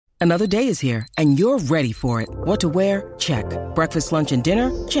Another day is here, and you're ready for it. What to wear? Check. Breakfast, lunch, and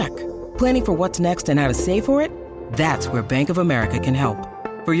dinner? Check. Planning for what's next and how to save for it? That's where Bank of America can help.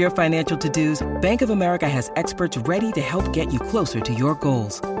 For your financial to-dos, Bank of America has experts ready to help get you closer to your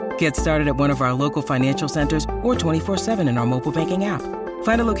goals. Get started at one of our local financial centers or 24/7 in our mobile banking app.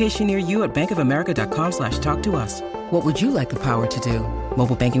 Find a location near you at bankofamerica.com/talktous. What would you like the power to do?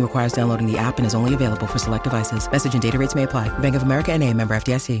 Mobile banking requires downloading the app and is only available for select devices. Message and data rates may apply. Bank of America N.A., member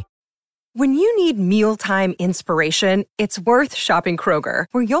FDIC. When you need mealtime inspiration, it's worth shopping Kroger,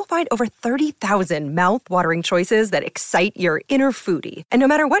 where you'll find over 30,000 mouth-watering choices that excite your inner foodie. And no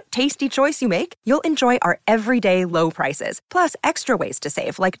matter what tasty choice you make, you'll enjoy our everyday low prices, plus extra ways to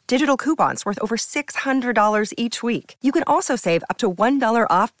save, like digital coupons worth over $600 each week. You can also save up to $1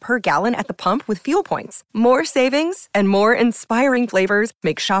 off per gallon at the pump with fuel points. More savings and more inspiring flavors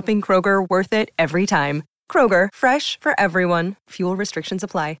make shopping Kroger worth it every time. Kroger, fresh for everyone. Fuel restrictions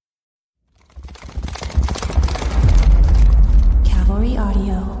apply. Cavalry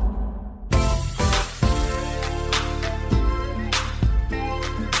Audio.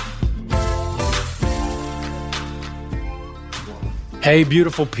 Hey,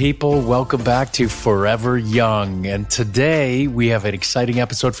 beautiful people. Welcome back to Forever Young. And today we have an exciting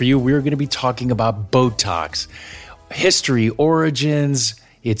episode for you. We're going to be talking about Botox, history, origins,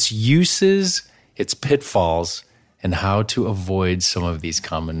 its uses, its pitfalls, and how to avoid some of these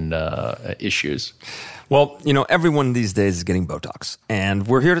common issues. Well, you know, everyone these days is getting Botox, and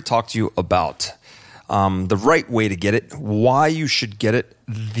we're here to talk to you about the right way to get it, why you should get it,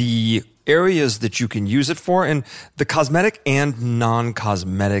 the areas that you can use it for, and the cosmetic and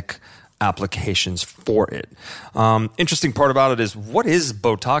non-cosmetic applications for it. Interesting part about it is, what is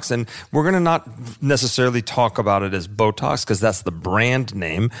Botox? And we're going to not necessarily talk about it as Botox because that's the brand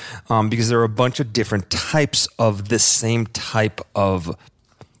name, because there are a bunch of different types of this same type of,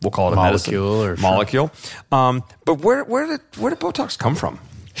 we'll call it a molecule. But where did Botox come from?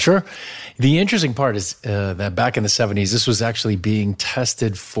 Sure. The interesting part is that back in the 70s, this was actually being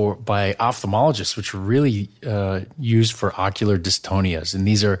tested by ophthalmologists, which were really used for ocular dystonias. And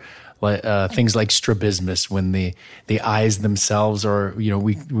these are things like strabismus, when the eyes themselves are,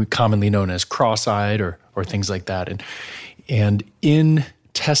 we commonly known as cross-eyed or things like that. And in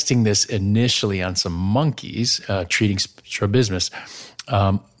testing this initially on some monkeys treating strabismus,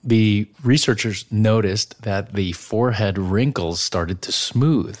 the researchers noticed that the forehead wrinkles started to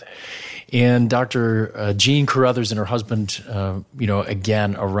smooth. And Dr. Jean Carruthers and her husband,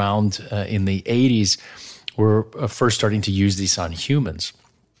 again, around in the 80s, were first starting to use these on humans.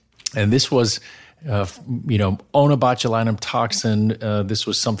 And this was, onabotulinum toxin. This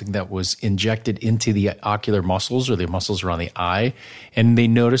was something that was injected into the ocular muscles or the muscles around the eye. And they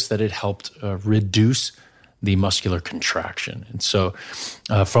noticed that it helped reduce the muscular contraction. And so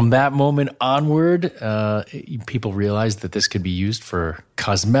from that moment onward, people realized that this could be used for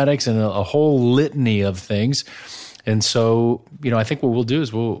cosmetics and a whole litany of things. And so, I think what we'll do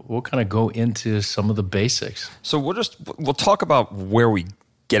is we'll kind of go into some of the basics. So we'll talk about where we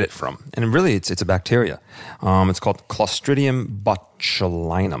get it from. And really, it's a bacteria. It's called Clostridium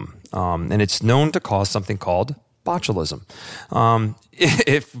botulinum. And it's known to cause something called botulism.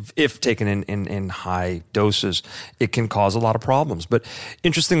 If taken in high doses, it can cause a lot of problems. But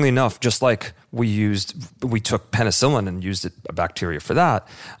interestingly enough, just like we took penicillin and used a bacteria for that,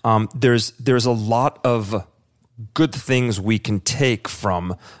 there's a lot of good things we can take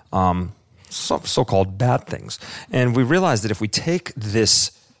from so-called bad things. And we realized that if we take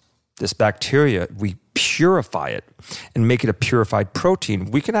this bacteria, we purify it and make it a purified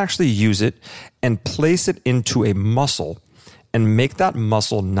protein, we can actually use it and place it into a muscle and make that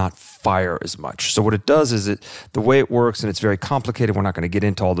muscle not fire as much. So what it does is the way it works, and it's very complicated, we're not going to get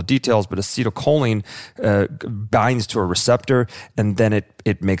into all the details, but acetylcholine binds to a receptor, and then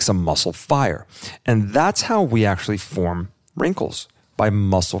it makes a muscle fire. And that's how we actually form wrinkles, by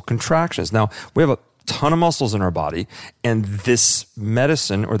muscle contractions. Now, we have a ton of muscles in our body, and this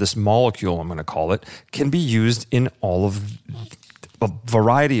medicine, or this molecule, I'm going to call it, can be used in all of a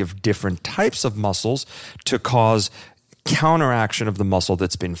variety of different types of muscles to cause counteraction of the muscle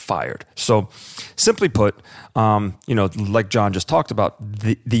that's been fired. So simply put, like John just talked about,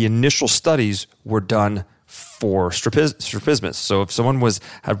 the initial studies were done for strabismus. So if someone was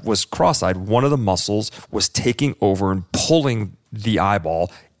cross-eyed, one of the muscles was taking over and pulling the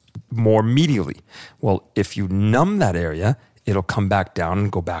eyeball more medially. Well, if you numb that area, it'll come back down and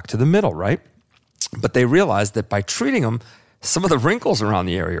go back to the middle, right? But they realized that by treating them, some of the wrinkles around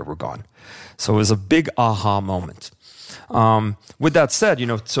the area were gone. So it was a big aha moment. With that said,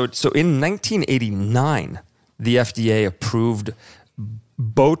 so in 1989, the FDA approved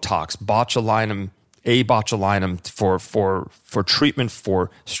Botox, botulinum, A-botulinum for treatment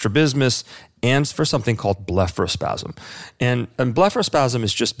for strabismus and for something called blepharospasm. And blepharospasm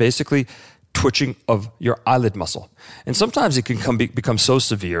is just basically twitching of your eyelid muscle. And sometimes it can become so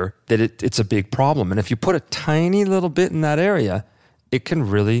severe that it's a big problem. And if you put a tiny little bit in that area, it can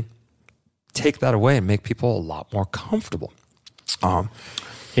really take that away and make people a lot more comfortable.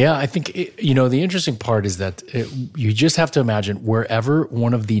 Yeah, I think, the interesting part is that you just have to imagine wherever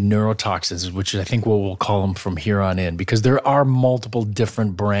one of the neurotoxins, which I think we'll call them from here on in, because there are multiple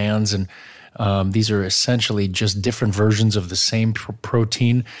different brands, and these are essentially just different versions of the same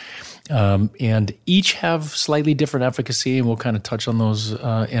protein, and each have slightly different efficacy, and we'll kind of touch on those in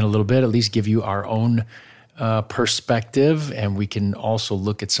a little bit, at least give you our own perspective, and we can also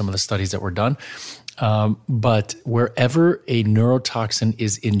look at some of the studies that were done. But wherever a neurotoxin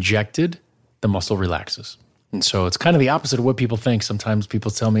is injected, the muscle relaxes. And so it's kind of the opposite of what people think. Sometimes people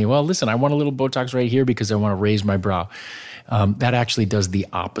tell me, well, listen, I want a little Botox right here because I want to raise my brow. That actually does the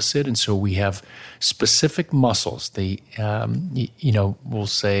opposite. And so we have specific muscles. We'll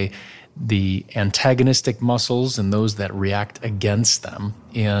say the antagonistic muscles and those that react against them.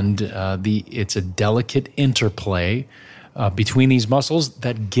 And it's a delicate interplay between these muscles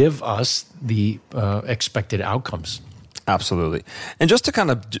that give us the expected outcomes. Absolutely. And just to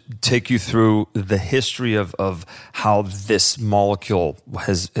kind of take you through the history of how this molecule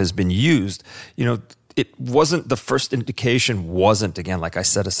has been used, it wasn't, the first indication wasn't, again, like I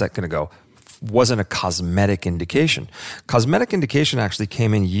said a second ago, wasn't a cosmetic indication. Cosmetic indication actually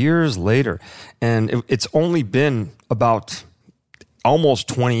came in years later, and it's only been about almost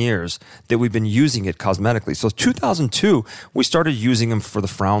 20 years that we've been using it cosmetically. So 2002, we started using them for the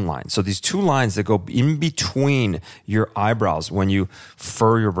frown line. So these two lines that go in between your eyebrows when you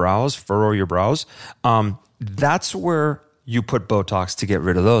furrow your brows, that's where you put Botox to get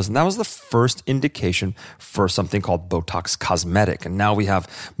rid of those. And that was the first indication for something called Botox Cosmetic. And now we have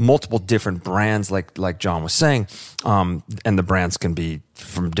multiple different brands, like John was saying, and the brands can be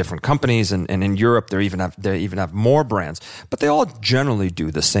from different companies. And in Europe, they even have more brands, but they all generally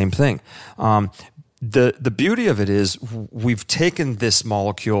do the same thing. The beauty of it is we've taken this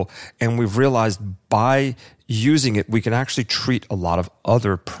molecule and we've realized by using it, we can actually treat a lot of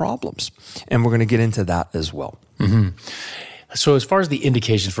other problems. And we're going to get into that as well. Mm-hmm. So as far as the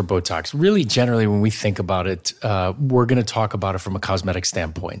indications for Botox, really generally when we think about it, we're going to talk about it from a cosmetic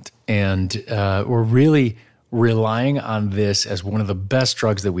standpoint. And we're really relying on this as one of the best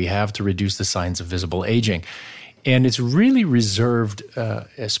drugs that we have to reduce the signs of visible aging. And it's really reserved,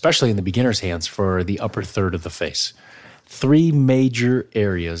 especially in the beginner's hands, for the upper third of the face. 3 major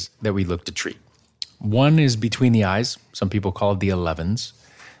areas that we look to treat. One is between the eyes. Some people call it the 11s.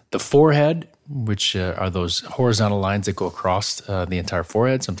 The forehead, which are those horizontal lines that go across the entire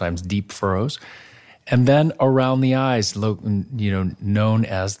forehead, sometimes deep furrows. And then around the eyes, known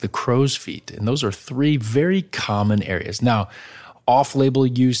as the crow's feet. And those are 3 very common areas. Now, off-label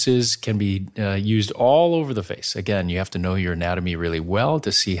uses can be used all over the face. Again, you have to know your anatomy really well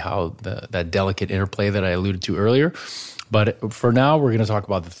to see how that delicate interplay that I alluded to earlier. But for now, we're going to talk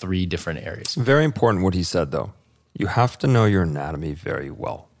about the 3 different areas. Very important what he said, though. You have to know your anatomy very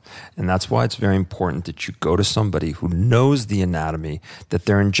well. And that's why it's very important that you go to somebody who knows the anatomy that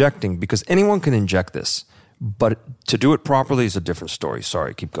they're injecting, because anyone can inject this. But to do it properly is a different story.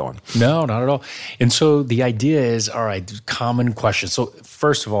 Sorry, keep going. No, not at all. And so the idea is, all right, common question. So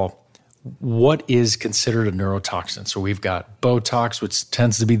first of all, what is considered a neurotoxin? So we've got Botox, which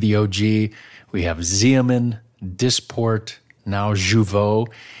tends to be the OG. We have Xeomin, Dysport, now Jeuveau,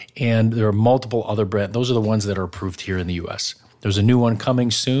 and there are multiple other brands. Those are the ones that are approved here in the U.S. There's a new one coming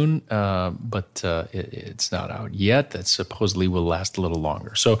soon, but it's not out yet. That supposedly will last a little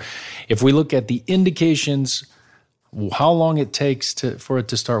longer. So if we look at the indications, how long it takes for it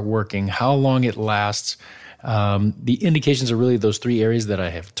to start working, how long it lasts, the indications are really those 3 areas that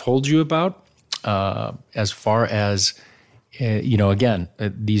I have told you about. As far as, again,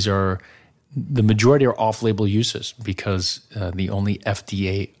 these are the majority are off-label uses because the only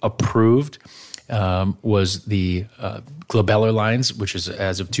FDA approved was the glabellar lines, which is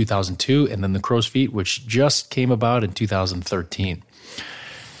as of 2002, and then the crow's feet, which just came about in 2013.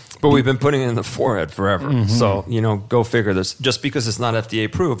 But we've been putting it in the forehead forever. Mm-hmm. So, go figure this. Just because it's not FDA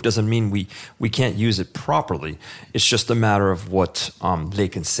approved doesn't mean we can't use it properly. It's just a matter of what they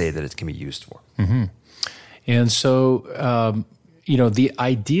can say that it can be used for. Mm-hmm. And so the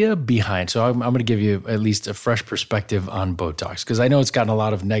idea behind, so I'm going to give you at least a fresh perspective on Botox, because I know it's gotten a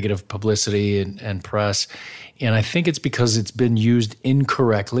lot of negative publicity and press, and I think it's because it's been used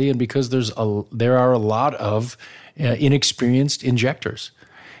incorrectly and because there are a lot of inexperienced injectors.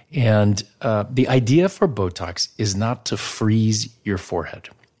 And the idea for Botox is not to freeze your forehead.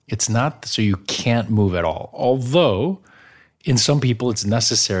 It's not so you can't move at all, although in some people it's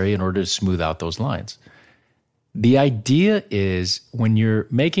necessary in order to smooth out those lines. The idea is when you're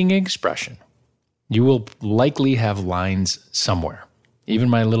making an expression, you will likely have lines somewhere. Even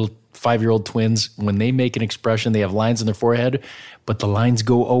my little 5-year-old twins, when they make an expression, they have lines in their forehead, but the lines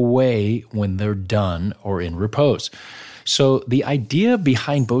go away when they're done or in repose. So the idea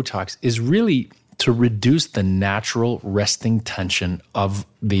behind Botox is really to reduce the natural resting tension of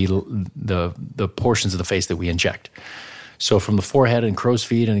the portions of the face that we inject. So from the forehead and crow's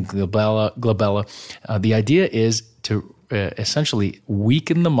feet and glabella, the idea is to essentially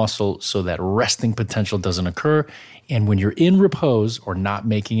weaken the muscle so that resting potential doesn't occur. And when you're in repose or not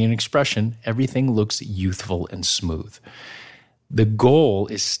making an expression, everything looks youthful and smooth. The goal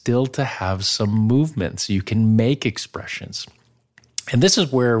is still to have some movement so you can make expressions. And this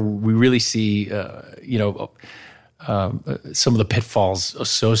is where we really see, some of the pitfalls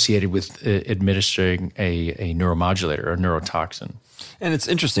associated with administering a neuromodulator or neurotoxin. And it's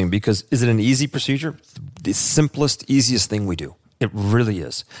interesting because is it an easy procedure? The simplest, easiest thing we do. It really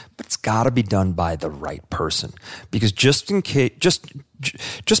is. But it's got to be done by the right person. Because just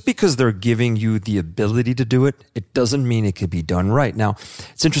because they're giving you the ability to do it, it doesn't mean it could be done right. Now,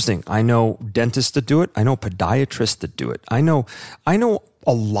 it's interesting. I know dentists that do it. I know podiatrists that do it. I know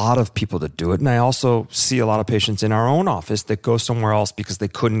a lot of people that do it. And I also see a lot of patients in our own office that go somewhere else because they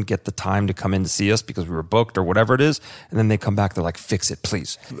couldn't get the time to come in to see us because we were booked or whatever it is. And then they come back, they're like, fix it,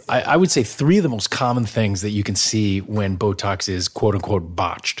 please. I would say 3 of the most common things that you can see when Botox is quote unquote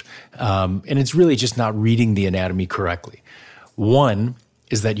botched. And it's really just not reading the anatomy correctly. One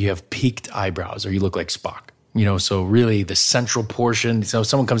is that you have peaked eyebrows or you look like Spock. So really the central portion. So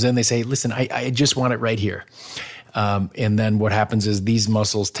someone comes in, they say, listen, I just want it right here. And then what happens is these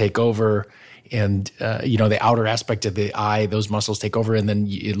muscles take over and, the outer aspect of the eye, those muscles take over and then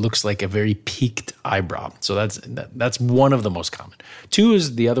it looks like a very peaked eyebrow. So that's one of the most common. 2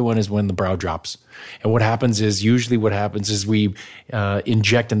 is the other one is when the brow drops. And what happens is we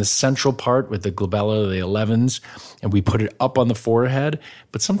inject in the central part with the glabella, the 11s, and we put it up on the forehead.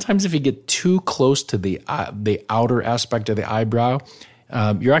 But sometimes if you get too close to the outer aspect of the eyebrow,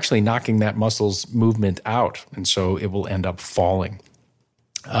 you're actually knocking that muscle's movement out, and so it will end up falling.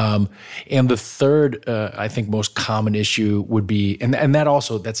 And the third, I think, most common issue would be, and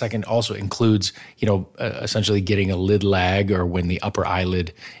that second also includes, essentially getting a lid lag or when the upper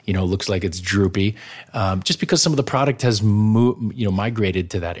eyelid, looks like it's droopy, just because some of the product has migrated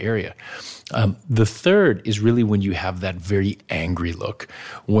to that area. The third is really when you have that very angry look,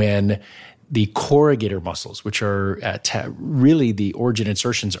 when the corrugator muscles, which are really the origin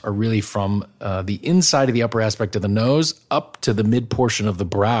insertions, are really from the inside of the upper aspect of the nose up to the mid portion of the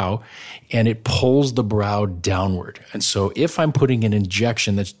brow, and it pulls the brow downward. And so if I'm putting an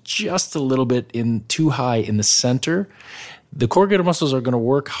injection that's just a little bit too high in the center, the corrugator muscles are going to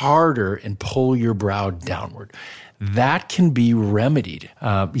work harder and pull your brow downward. That can be remedied.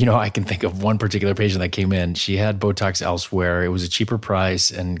 I can think of one particular patient that came in. She had Botox elsewhere. It was a cheaper price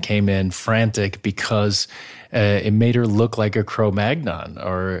and came in frantic because it made her look like a Cro-Magnon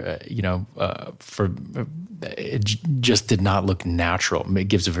it just did not look natural. It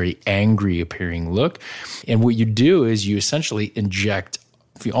gives a very angry appearing look. And what you do is you essentially inject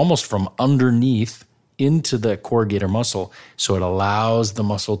almost from underneath into the corrugator muscle, so it allows the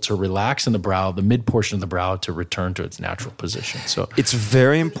muscle to relax in the brow, the mid portion of the brow to return to its natural position. So it's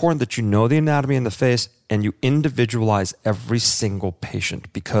very important that you know the anatomy in the face and you individualize every single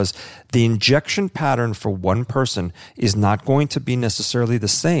patient, because the injection pattern for one person is not going to be necessarily the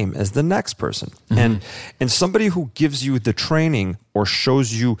same as the next person. Mm-hmm. And somebody who gives you the training or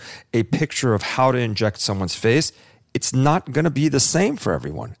shows you a picture of how to inject someone's face, it's not going to be the same for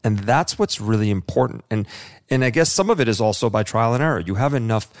everyone. And that's what's really important. And I guess some of it is also by trial and error. You have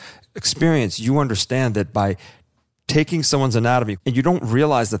enough experience. You understand that by taking someone's anatomy and you don't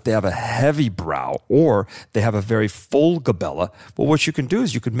realize that they have a heavy brow or they have a very full glabella, well, what you can do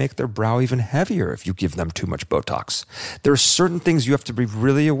is you could make their brow even heavier if you give them too much Botox. There are certain things you have to be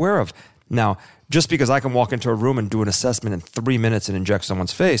really aware of. Now, just because I can walk into a room and do an assessment in 3 minutes and inject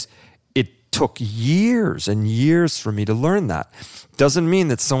someone's face, took years and years for me to learn that. Doesn't mean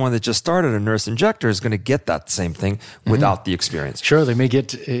that someone that just started a nurse injector is going to get that same thing without the experience. Sure, they may get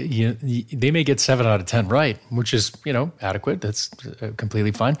they may get 7 out of 10 right, which is adequate. That's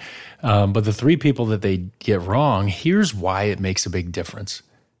completely fine. But the 3 people that they get wrong, here's why it makes a big difference.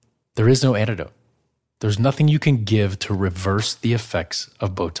 There is no antidote. There's nothing you can give to reverse the effects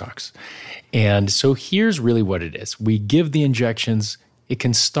of Botox. And so here's really what it is. We give the injections. It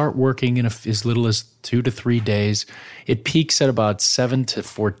can start working in as little as 2 to 3 days. It peaks at about 7 to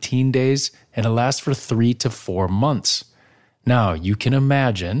 14 days, and it lasts for 3 to 4 months. Now, you can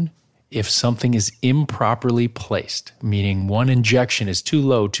imagine if something is improperly placed, meaning one injection is too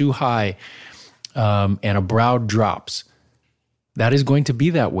low, too high, and a brow drops, that is going to be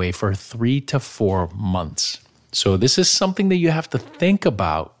that way for 3 to 4 months. So this is something that you have to think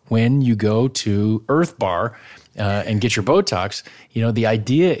about when you go to Earth Bar and get your Botox. The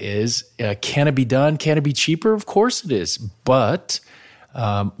idea is, can it be done? Can it be cheaper? Of course it is. But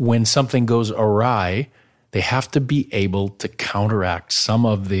when something goes awry, they have to be able to counteract some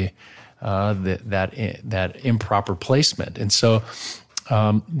of that improper placement. And so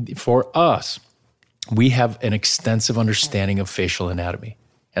for us, we have an extensive understanding of facial anatomy.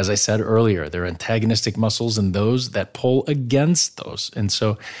 As I said earlier, there are antagonistic muscles and those that pull against those. And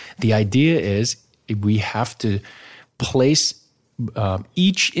so the idea is we have to place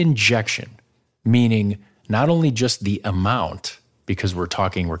each injection, meaning not only just the amount, because we're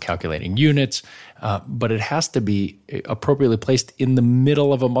calculating units, but it has to be appropriately placed in the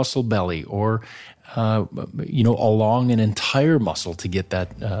middle of a muscle belly or along an entire muscle to get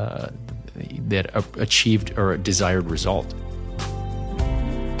that achieved or desired result.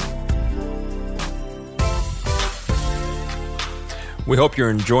 We hope you're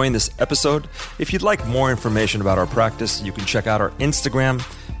enjoying this episode. If you'd like more information about our practice, you can check out our Instagram.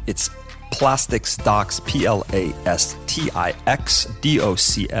 It's PlasticsDocs,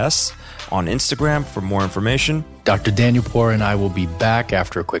 PlasticsDocs on Instagram for more information. Dr. Daniel Poor and I will be back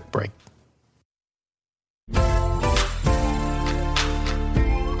after a quick break.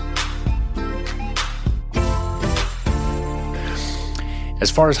 As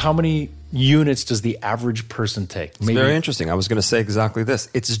far as how many units does the average person take? It's very interesting. I was going to say exactly this.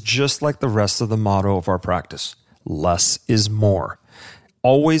 It's just like the rest of the motto of our practice. Less is more.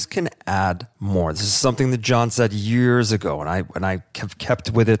 Always can add more. This is something that John said years ago, and I have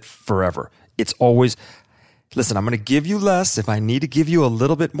kept with it forever. It's always, listen, I'm going to give you less. If I need to give you a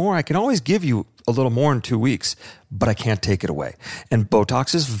little bit more, I can always give you a little more in 2 weeks, but I can't take it away. And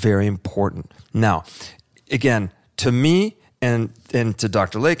Botox is very important. Now, again, to me, and to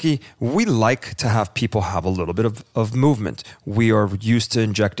Dr. Lakey, we like to have people have a little bit of movement. We are used to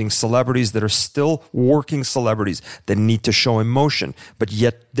injecting celebrities that are still working celebrities that need to show emotion, but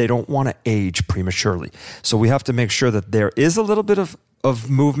yet they don't want to age prematurely. So we have to make sure that there is a little bit of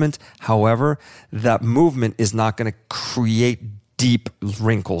movement. However, that movement is not going to create deep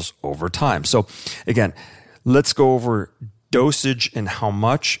wrinkles over time. So again, let's go over dosage and how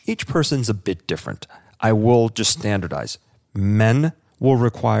much. Each person's a bit different. I will just standardize. Men will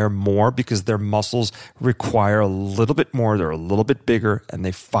require more because their muscles require a little bit more. They're a little bit bigger and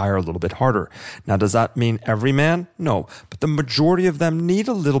they fire a little bit harder. Now, does that mean every man? No, but the majority of them need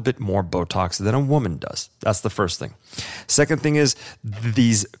a little bit more Botox than a woman does. That's the first thing. Second thing is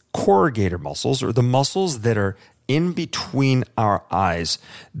these corrugator muscles, or the muscles that are in between our eyes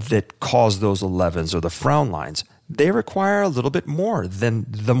that cause those 11s or the frown lines. They require a little bit more than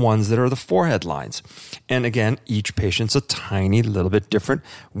the ones that are the forehead lines. And again, each patient's a tiny little bit different.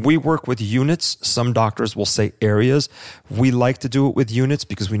 We work with units. Some doctors will say areas. We like to do it with units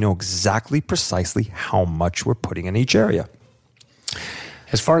because we know exactly precisely how much we're putting in each area.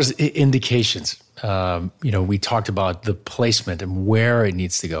 As far as indications, we talked about the placement and where it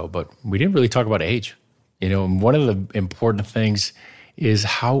needs to go, but we didn't really talk about age. And one of the important things is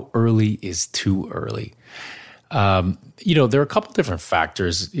how early is too early. There are a couple different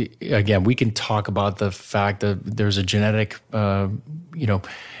factors. Again, we can talk about the fact that there's a genetic,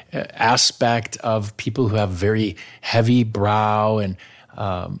 aspect of people who have very heavy brow and,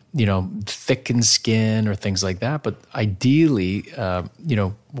 thickened skin or things like that. But ideally,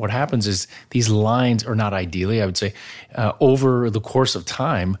 what happens is these lines, or not ideally, I would say, over the course of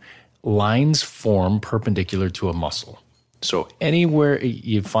time, lines form perpendicular to a muscle. So anywhere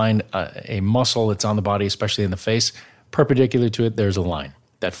you find a muscle that's on the body, especially in the face, perpendicular to it, there's a line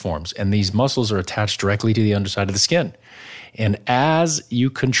that forms. And these muscles are attached directly to the underside of the skin. And as you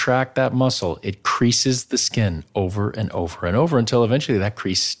contract that muscle, it creases the skin over and over and over until eventually that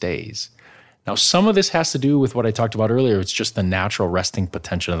crease stays. Now, some of this has to do with what I talked about earlier. It's just the natural resting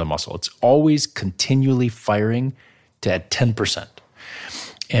potential of the muscle. It's always continually firing to at 10%.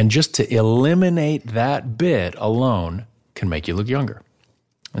 And just to eliminate that bit alone can make you look younger.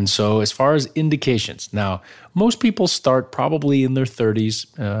 And so as far as indications, now, most people start probably in their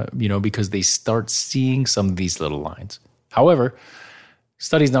 30s, because they start seeing some of these little lines. However,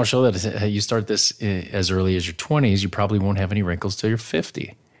 studies now show that you start this as early as your 20s, you probably won't have any wrinkles till you're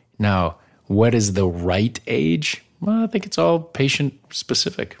 50. Now, what is the right age? Well, I think it's all patient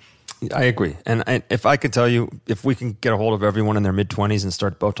specific. I agree. And if I could tell you, if we can get a hold of everyone in their mid-20s and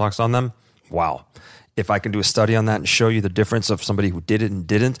start Botox on them, wow. If I can do a study on that and show you the difference of somebody who did it and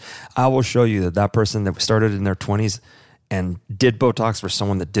didn't, I will show you that person that started in their 20s and did Botox for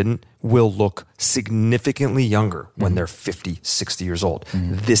someone that didn't will look significantly younger when they're 50, 60 years old.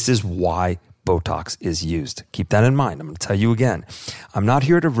 This is why Botox is used. Keep that in mind. I'm going to tell you again. I'm not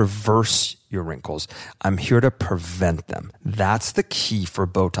here to reverse your wrinkles. I'm here to prevent them. That's the key for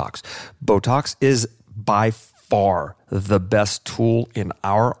Botox. Botox is by far the best tool in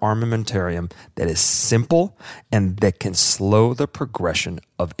our armamentarium that is simple and that can slow the progression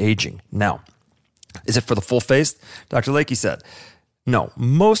of aging. Now, is it for the full face? Dr. Lakey said, no.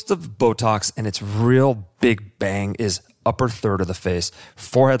 Most of Botox and its real big bang is upper third of the face,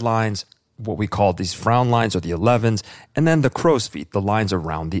 forehead lines, what we call these frown lines or the 11s, and then the crow's feet, the lines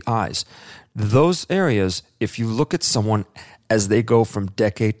around the eyes. Those areas, if you look at someone as they go from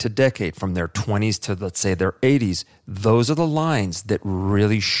decade to decade, from their 20s to, let's say, their 80s, those are the lines that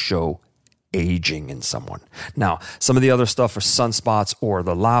really show aging in someone. Now, some of the other stuff are sunspots or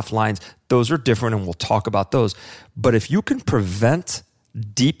the laugh lines. Those are different, and we'll talk about those. But if you can prevent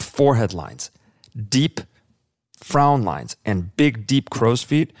deep forehead lines, deep frown lines, and big, deep crow's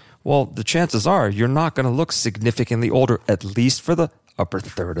feet, well, the chances are you're not going to look significantly older, at least for the upper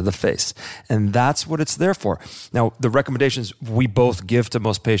third of the face. And that's what it's there for. Now, the recommendations we both give to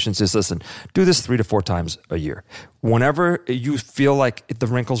most patients is, listen, do this 3 to 4 times a year. Whenever you feel like the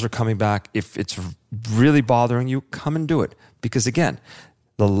wrinkles are coming back, if it's really bothering you, come and do it. Because again,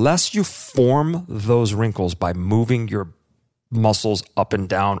 the less you form those wrinkles by moving your muscles up and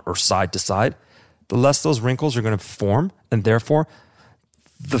down or side to side, the less those wrinkles are going to form, and therefore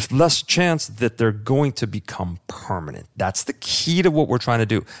the less chance that they're going to become permanent. That's the key to what we're trying to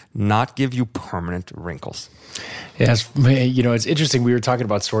do, not give you permanent wrinkles. Yes, it's interesting. We were talking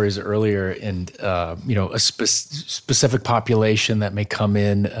about stories earlier, and a specific population that may come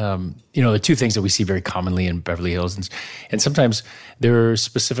in. The two things that we see very commonly in Beverly Hills, and sometimes there are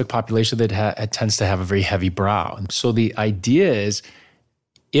specific population that tends to have a very heavy brow. And so the idea is,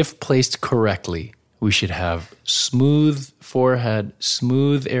 if placed correctly, we should have smooth forehead,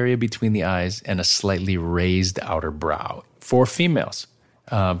 smooth area between the eyes, and a slightly raised outer brow for females.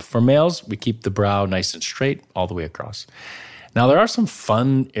 For males, we keep the brow nice and straight all the way across. Now, there are some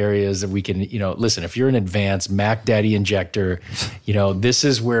fun areas that we can, listen, if you're an advanced Mac Daddy injector, this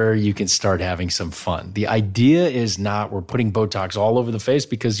is where you can start having some fun. The idea is not we're putting Botox all over the face,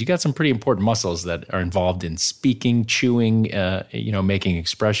 because you got some pretty important muscles that are involved in speaking, chewing, making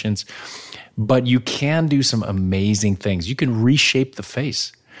expressions. But you can do some amazing things. You can reshape the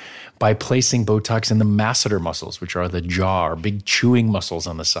face by placing Botox in the masseter muscles, which are the jaw, or big chewing muscles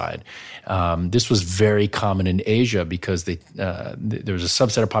on the side. This was very common in Asia because there was a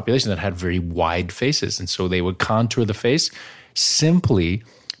subset of population that had very wide faces. And so they would contour the face simply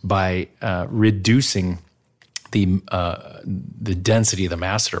by reducing the density of the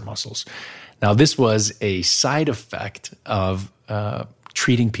masseter muscles. Now, this was a side effect of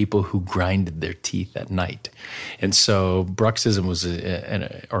treating people who grinded their teeth at night. And so bruxism was,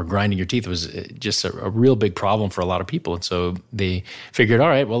 or grinding your teeth was just a real big problem for a lot of people. And so they figured, all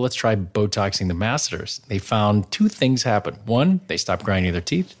right, well, let's try Botoxing the masseters. They found 2 things happen. 1, they stopped grinding their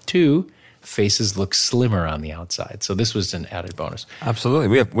teeth. 2, faces look slimmer on the outside. So this was an added bonus.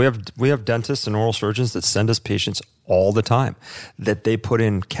 Absolutely. We have dentists and oral surgeons that send us patients all the time that they put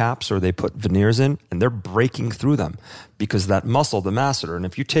in caps or they put veneers in, and they're breaking through them because that muscle, the masseter, and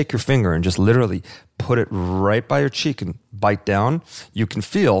if you take your finger and just literally put it right by your cheek and bite down, you can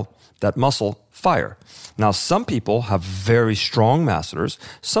feel that muscle fire. Now, some people have very strong masseters.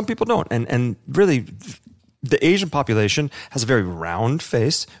 Some people don't. And really, the Asian population has a very round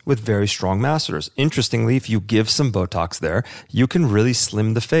face with very strong masseters. Interestingly, if you give some Botox there, you can really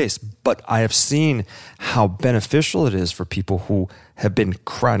slim the face. But I have seen how beneficial it is for people who have been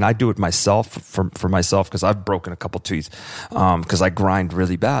crying. I do it myself for myself because I've broken a couple teeth because I grind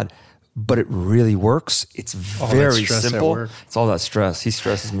really bad. but it really works. It's very simple. It's all that stress. He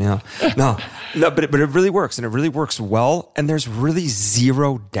stresses me out. No, but it really works, and it really works well. And there's really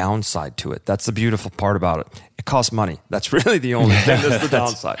zero downside to it. That's the beautiful part about it. It costs money. That's really the only thing that's the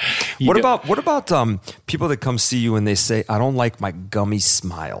downside. What about people that come see you and they say, I don't like my gummy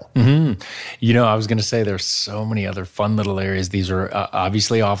smile? Mm-hmm. I was going to say there's so many other fun little areas. These are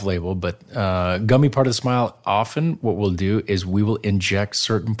obviously off-label, but gummy part of the smile, often what we'll do is we will inject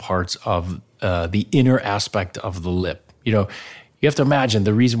certain parts of the inner aspect of the lip. You have to imagine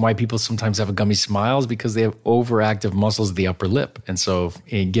the reason why people sometimes have a gummy smile is because they have overactive muscles of the upper lip. And so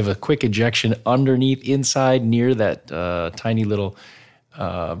give a quick injection underneath, inside, near that tiny little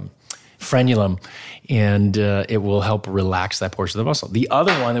frenulum, and it will help relax that portion of the muscle. The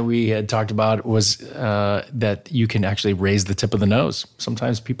other one that we had talked about was that you can actually raise the tip of the nose.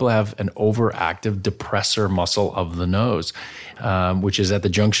 Sometimes people have an overactive depressor muscle of the nose, which is at the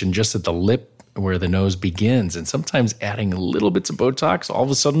junction just at the lip where the nose begins. And sometimes adding little bits of Botox, all of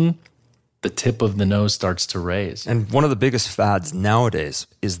a sudden, the tip of the nose starts to raise. And one of the biggest fads nowadays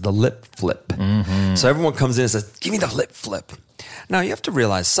is the lip flip. Mm-hmm. So everyone comes in and says, give me the lip flip. Now, you have to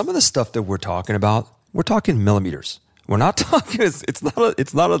realize some of the stuff that we're talking about, we're talking millimeters. We're not talking,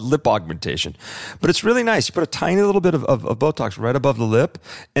 it's not a lip augmentation, but it's really nice. You put a tiny little bit of Botox right above the lip,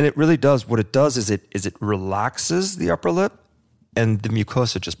 and it really does, what it does is it relaxes the upper lip, and the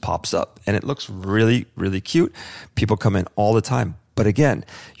mucosa just pops up, and it looks really, really cute. People come in all the time. But again,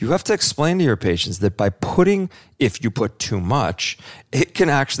 you have to explain to your patients that if you put too much, it can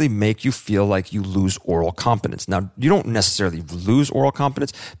actually make you feel like you lose oral competence. Now, you don't necessarily lose oral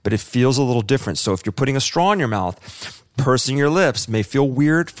competence, but it feels a little different. So if you're putting a straw in your mouth, pursing your lips may feel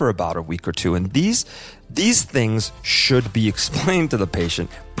weird for about a week or two. And these things should be explained to the patient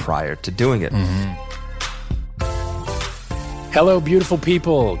prior to doing it. Mm-hmm. Hello, beautiful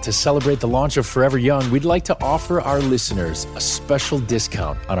people. To celebrate the launch of Forever Young, we'd like to offer our listeners a special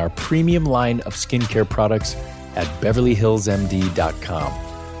discount on our premium line of skincare products at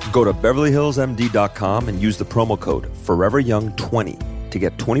BeverlyHillsMD.com. Go to BeverlyHillsMD.com and use the promo code ForeverYoung20 to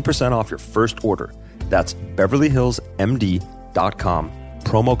get 20% off your first order. That's BeverlyHillsMD.com,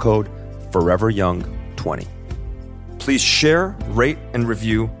 promo code ForeverYoung20. Please share, rate, and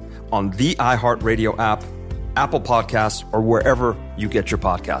review on the iHeartRadio app, Apple Podcasts, or wherever you get your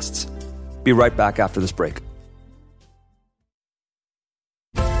podcasts. Be right back after this break.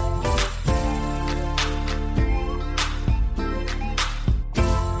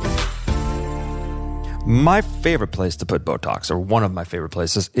 My favorite place to put Botox, or one of my favorite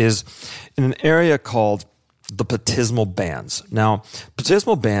places, is in an area called the platysmal bands. Now,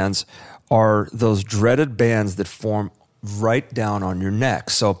 platysmal bands are those dreaded bands that form right down on your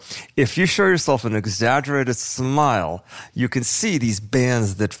neck. So if you show yourself an exaggerated smile, you can see these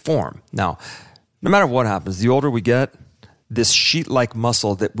bands that form. Now, no matter what happens, the older we get, this sheet-like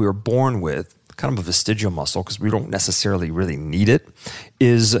muscle that we were born with, kind of a vestigial muscle because we don't necessarily really need it,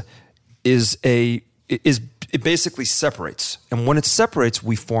 it basically separates. And when it separates,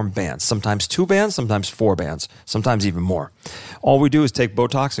 we form bands. Sometimes 2 bands, sometimes 4 bands, sometimes even more. All we do is take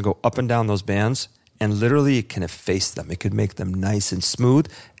Botox and go up and down those bands, and literally it can efface them. It could make them nice and smooth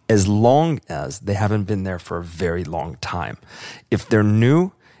as long as they haven't been there for a very long time. If they're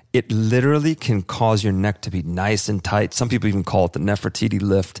new, it literally can cause your neck to be nice and tight. Some people even call it the Nefertiti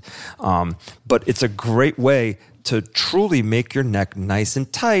lift. But it's a great way to truly make your neck nice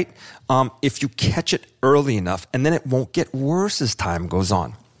and tight if you catch it early enough, and then it won't get worse as time goes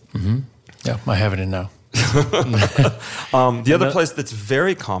on. Mm-hmm. Yeah, I have it in now. The other place that's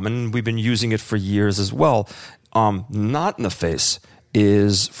very common, we've been using it for years as well, not in the face,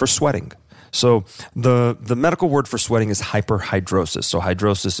 is for sweating. So the medical word for sweating is hyperhidrosis. So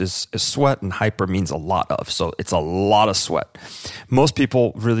hydrosis is sweat, and hyper means a lot of. So it's a lot of sweat. Most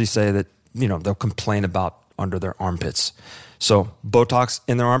people really say that, they'll complain about under their armpits. So Botox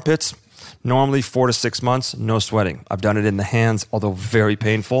in their armpits, normally 4 to 6 months, no sweating. I've done it in the hands, although very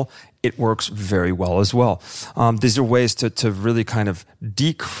painful. It works very well as well. These are ways to really kind of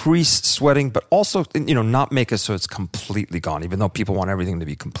decrease sweating, but also, not make it so it's completely gone, even though people want everything to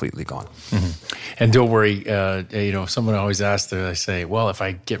be completely gone. Mm-hmm. And don't worry, someone always asks, I say, well, if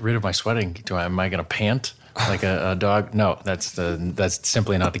I get rid of my sweating, am I going to pant like a dog? No, that's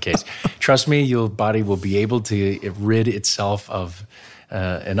simply not the case. Trust me, your body will be able to rid itself of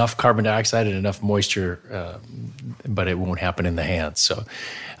enough carbon dioxide and enough moisture, but it won't happen in the hands. So,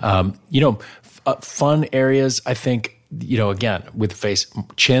 fun areas, I think, again, with face,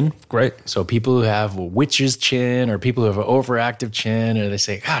 chin, great. So people who have a witch's chin or people who have an overactive chin, or they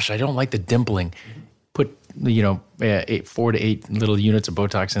say, gosh, I don't like the dimpling. Put 4 to 8 little units of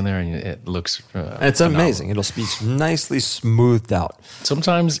Botox in there, and it looks it's phenomenal. amazing. It'll be nicely smoothed out.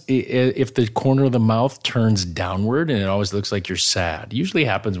 Sometimes if the corner of the mouth turns downward and it always looks like you're sad, usually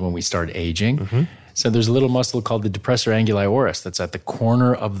happens when we start aging. Mm-hmm. So there's a little muscle called the depressor anguli oris that's at the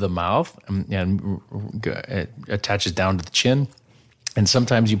corner of the mouth and it attaches down to the chin. And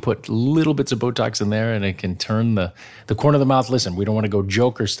sometimes you put little bits of Botox in there and it can turn the corner of the mouth. Listen, we don't want to go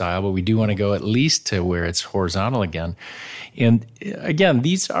Joker style, but we do want to go at least to where it's horizontal again. And again,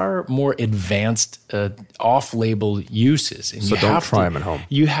 these are more advanced off-label uses. And so don't try them at home.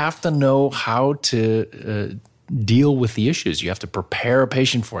 You have to know how to deal with the issues. You have to prepare a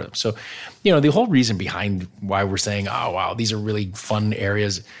patient for them. So, the whole reason behind why we're saying, oh, wow, these are really fun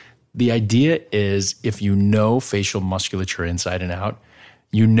areas. The idea is if you know facial musculature inside and out,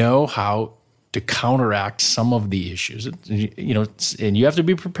 you know how to counteract some of the issues. And you have to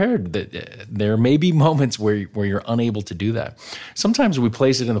be prepared that there may be moments where you're unable to do that. Sometimes we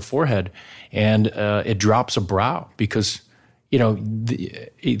place it in the forehead and it drops a brow because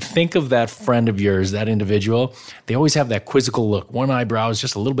think of that friend of yours, that individual. They always have that quizzical look. One eyebrow is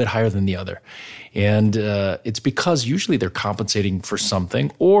just a little bit higher than the other. And it's because usually they're compensating for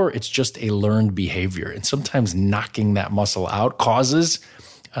something or it's just a learned behavior. And sometimes knocking that muscle out causes,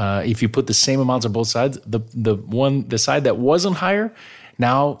 if you put the same amounts on both sides, the side that wasn't higher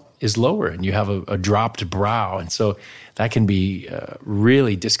now is lower and you have a dropped brow. And so that can be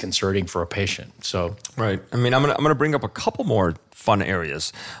really disconcerting for a patient. So right. I mean, I'm gonna bring up a couple more fun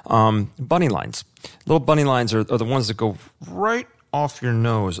areas. Bunny lines. Little bunny lines are the ones that go right off your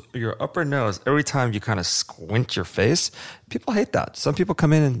nose, your upper nose, every time you kind of squint your face. People hate that. Some people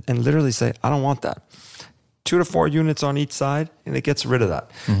come in and literally say, I don't want that. 2 to 4 units on each side, and it gets rid of that.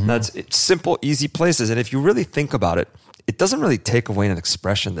 Mm-hmm. It's simple, easy places. And if you really think about it, it doesn't really take away an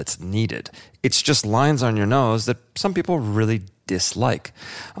expression that's needed. It's just lines on your nose that some people really dislike.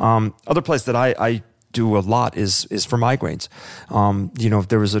 Other place that I do a lot is for migraines.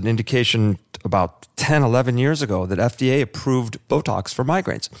 There was an indication about 10, 11 years ago that FDA approved Botox for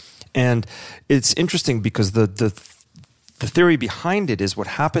migraines. And it's interesting because the theory behind it is what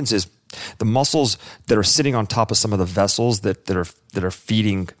happens is the muscles that are sitting on top of some of the vessels that are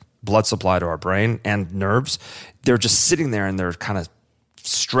feeding blood supply to our brain and nerves, they're just sitting there and they're kind of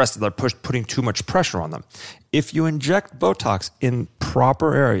stressed. They're putting too much pressure on them. If you inject Botox in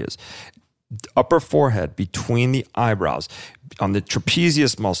proper areas, upper forehead, between the eyebrows, on the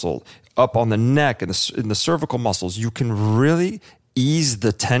trapezius muscle, up on the neck, and in the cervical muscles, you can really ease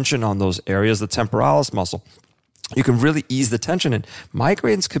the tension on those areas, the temporalis muscle. You can really ease the tension, and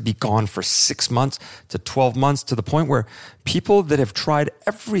migraines could be gone for 6 months to 12 months to the point where people that have tried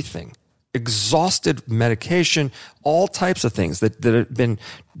everything, exhausted medication, all types of things that have been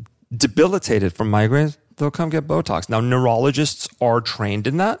debilitated from migraines, they'll come get Botox. Now, neurologists are trained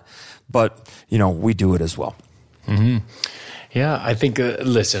in that, but we do it as well. Mm-hmm. Yeah, I think,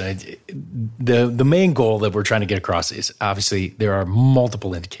 listen, the main goal that we're trying to get across is obviously there are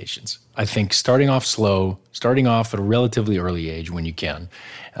multiple indications. I think starting off slow, starting off at a relatively early age when you can,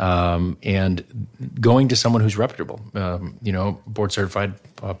 and going to someone who's reputable, board certified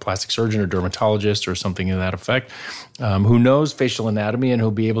plastic surgeon or dermatologist or something to that effect, who knows facial anatomy and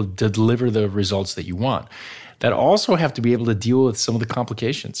who'll be able to deliver the results that you want. That also have to be able to deal with some of the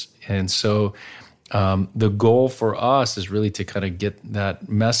complications. And so the goal for us is really to kind of get that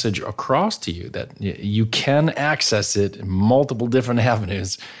message across to you that you can access it in multiple different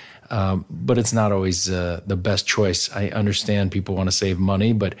avenues, but it's not always the best choice. I understand people want to save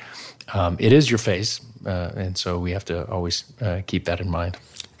money, but it is your face, and so we have to always keep that in mind.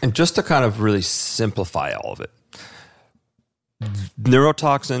 And just to kind of really simplify all of it,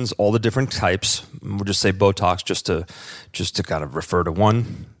 neurotoxins, all the different types, we'll just say Botox just to kind of refer to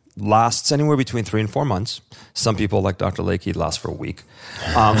one, lasts anywhere between 3 and 4 months. Some people, like Dr. Lakey, last for a week.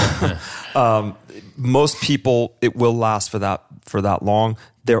 Most people, it will last for that long.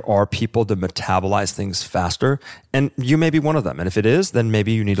 There are people that metabolize things faster, and you may be one of them. And if it is, then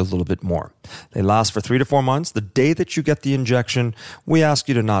maybe you need a little bit more. They last for 3 to 4 months. The day that you get the injection, we ask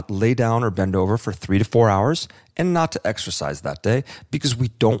you to not lay down or bend over for 3 to 4 hours and not to exercise that day, because we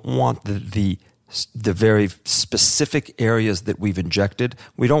don't want the very specific areas that we've injected,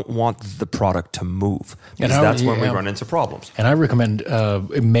 we don't want the product to move, because that's when we run into problems. And I recommend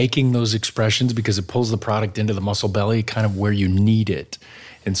making those expressions because it pulls the product into the muscle belly kind of where you need it.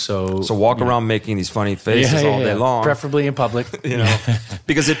 And so walk around making these funny faces all day long. Preferably in public.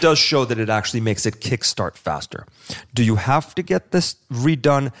 Because it does show that it actually makes it kickstart faster. Do you have to get this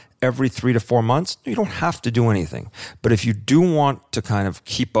redone every 3 to 4 months? You don't have to do anything. But if you do want to kind of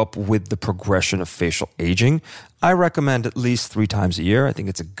keep up with the progression of facial aging, I recommend at least 3 times a year. I think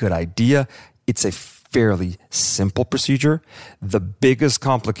it's a good idea. It's a fairly simple procedure. The biggest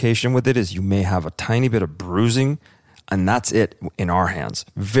complication with it is you may have a tiny bit of bruising, and that's it in our hands.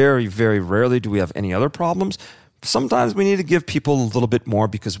 Very, very rarely do we have any other problems. Sometimes we need to give people a little bit more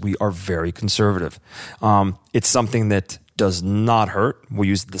because we are very conservative. It's something that does not hurt. We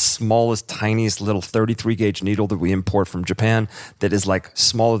use the smallest, tiniest little 33 gauge needle that we import from Japan that is like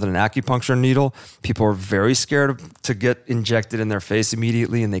smaller than an acupuncture needle. People are very scared to get injected in their face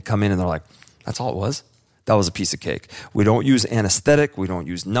immediately, and they come in and they're like, that's all it was? That was a piece of cake. We don't use anesthetic. We don't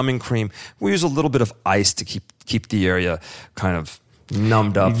use numbing cream. We use a little bit of ice to keep the area kind of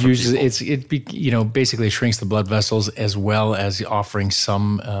numbed up. Usually, basically shrinks the blood vessels as well as offering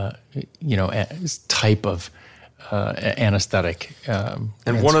some, type of anesthetic.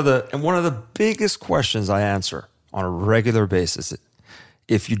 And one of the biggest questions I answer on a regular basis: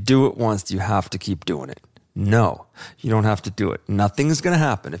 if you do it once, do you have to keep doing it? No, you don't have to do it. Nothing's going to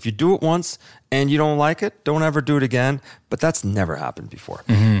happen. If you do it once and you don't like it, don't ever do it again. But that's never happened before.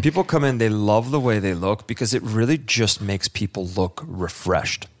 Mm-hmm. People come in, they love the way they look because it really just makes people look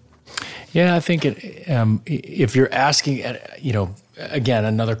refreshed. Yeah, I think if you're asking, again,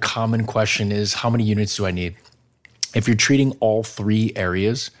 another common question is, how many units do I need? If you're treating all 3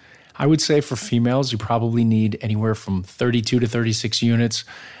 areas, I would say for females, you probably need anywhere from 32 to 36 units,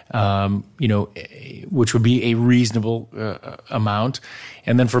 which would be a reasonable amount.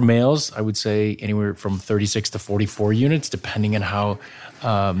 And then for males, I would say anywhere from 36 to 44 units, depending on how,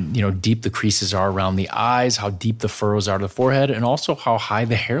 deep the creases are around the eyes, how deep the furrows are to the forehead, and also how high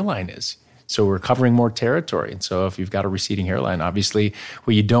the hairline is. So we're covering more territory. And so if you've got a receding hairline, obviously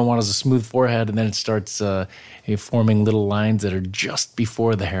what you don't want is a smooth forehead, and then it starts forming little lines that are just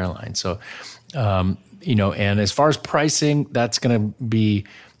before the hairline. So, and as far as pricing, that's going to be,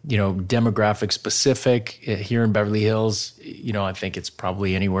 demographic specific. Here in Beverly Hills, I think it's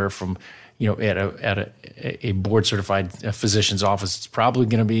probably anywhere from, at a board certified physician's office, it's probably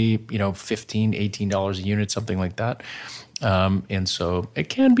going to be, $15, $18 a unit, something like that. And so it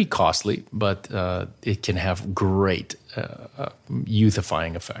can be costly, but it can have great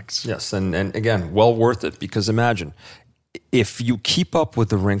youthifying effects. Yes, and again, well worth it, because imagine if you keep up with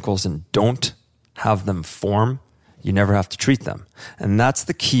the wrinkles and don't have them form, you never have to treat them. And that's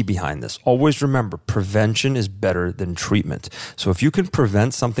the key behind this. Always remember, prevention is better than treatment. So if you can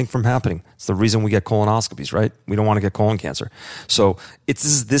prevent something from happening, it's the reason we get colonoscopies, right? We don't want to get colon cancer. So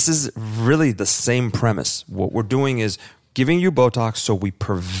this is really the same premise. What we're doing is giving you Botox so we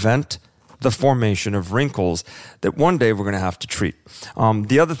prevent the formation of wrinkles that one day we're going to have to treat.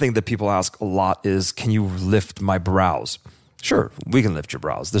 The other thing that people ask a lot is, can you lift my brows? Sure, we can lift your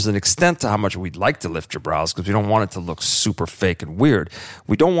brows. There's an extent to how much we'd like to lift your brows because we don't want it to look super fake and weird.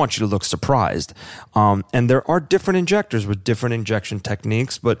 We don't want you to look surprised. And there are different injectors with different injection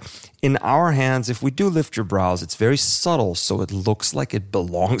techniques, but in our hands, if we do lift your brows, it's very subtle, so it looks like it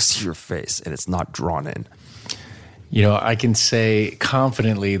belongs to your face and it's not drawn in. I can say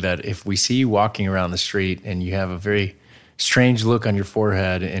confidently that if we see you walking around the street and you have a very strange look on your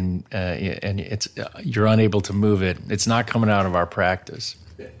forehead and it's you're unable to move it, it's not coming out of our practice.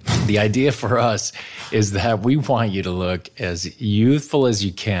 The idea for us is that we want you to look as youthful as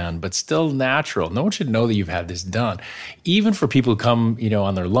you can, but still natural. No one should know that you've had this done. Even for people who come,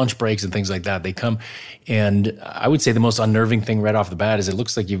 on their lunch breaks and things like that, they come, and I would say the most unnerving thing right off the bat is it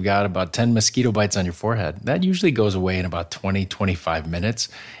looks like you've got about 10 mosquito bites on your forehead. That usually goes away in about 20, 25 minutes.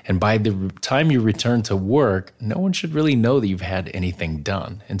 And by the time you return to work, no one should really know that you've had anything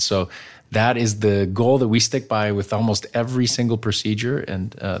done. And so that is the goal that we stick by with almost every single procedure,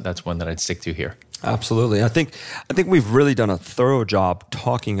 and that's one that I'd stick to here. Absolutely. I think we've really done a thorough job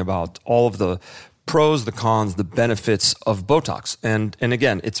talking about all of the pros, the cons, the benefits of Botox. And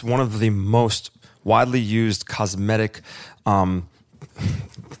again, it's one of the most widely used cosmetic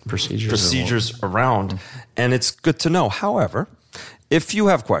procedures around, and it's good to know. However, if you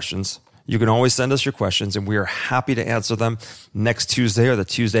have questions, you can always send us your questions, and we are happy to answer them next Tuesday or the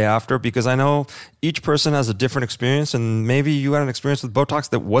Tuesday after, because I know each person has a different experience, and maybe you had an experience with Botox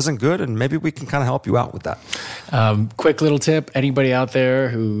that wasn't good, and maybe we can kind of help you out with that. Quick little tip, anybody out there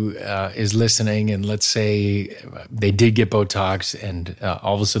who is listening, and let's say they did get Botox, and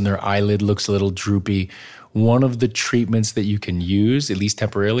all of a sudden their eyelid looks a little droopy, One of the treatments that you can use, at least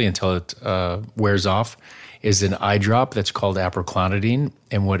temporarily until it wears off, is an eye drop that's called aproclonidine.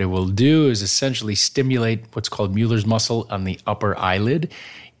 And what it will do is essentially stimulate what's called Mueller's muscle on the upper eyelid,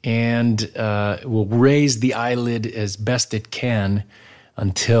 and will raise the eyelid as best it can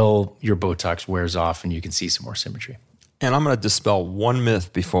until your Botox wears off and you can see some more symmetry. And I'm going to dispel one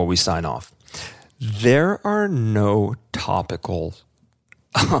myth before we sign off. There are no topical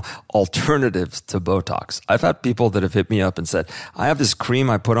alternatives to Botox. I've had people that have hit me up and said, I have this cream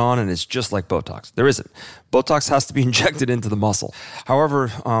I put on and it's just like Botox. There isn't. Botox has to be injected into the muscle. However,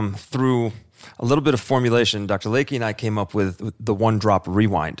 through a little bit of formulation, Dr. Lakey and I came up with the One Drop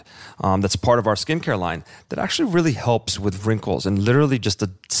Rewind. That's part of our skincare line that actually really helps with wrinkles, and literally just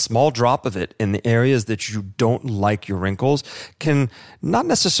a small drop of it in the areas that you don't like your wrinkles can not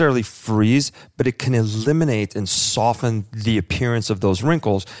necessarily freeze, but it can eliminate and soften the appearance of those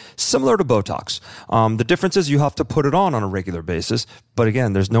wrinkles, similar to Botox. The difference is you have to put it on a regular basis, but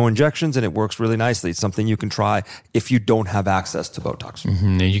again, there's no injections and it works really nicely. It's something you can try if you don't have access to Botox.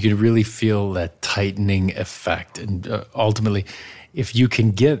 Mm-hmm. You can really feel that tightening effect. And ultimately, if you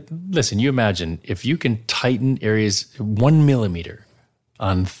can you imagine, if you can tighten areas 1 millimeter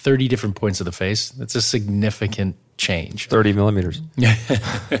on 30 different points of the face, that's a significant change. 30 millimeters.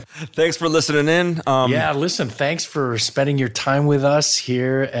 Thanks for listening in. Listen, thanks for spending your time with us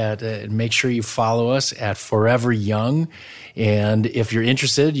here at, make sure you follow us at Forever Young. And if you're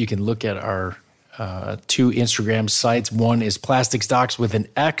interested, you can look at our 2 Instagram sites. One is Plastics Docs with an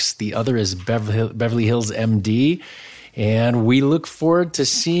X. The other is Beverly Hills MD. And we look forward to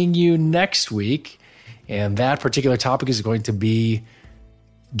seeing you next week. And that particular topic is going to be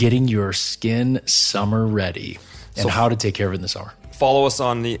getting your skin summer ready and how to take care of it in the summer. Follow us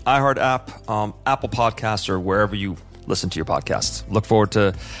on the iHeart app, Apple Podcasts, or wherever you listen to your podcasts. Look forward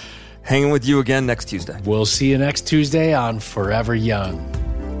to hanging with you again next Tuesday. We'll see you next Tuesday on Forever Young.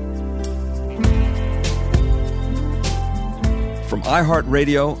 From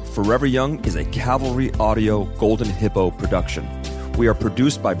iHeartRadio, Forever Young is a Cavalry Audio Golden Hippo production. We are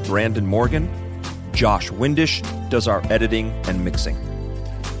produced by Brandon Morgan. Josh Windish does our editing and mixing.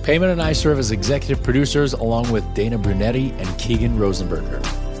 Payman and I serve as executive producers along with Dana Brunetti and Keegan Rosenberger.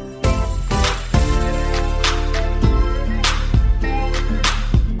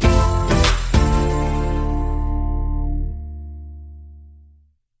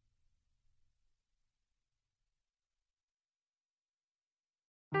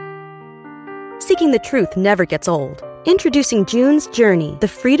 Seeking the truth never gets old. Introducing June's Journey, the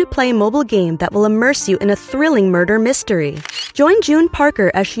free-to-play mobile game that will immerse you in a thrilling murder mystery. Join June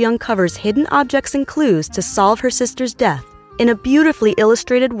Parker as she uncovers hidden objects and clues to solve her sister's death in a beautifully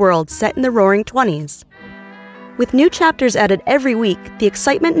illustrated world set in the Roaring '20s. With new chapters added every week, the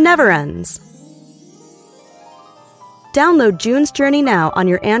excitement never ends. Download June's Journey now on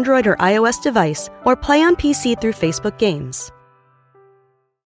your Android or iOS device, or play on PC through Facebook Games.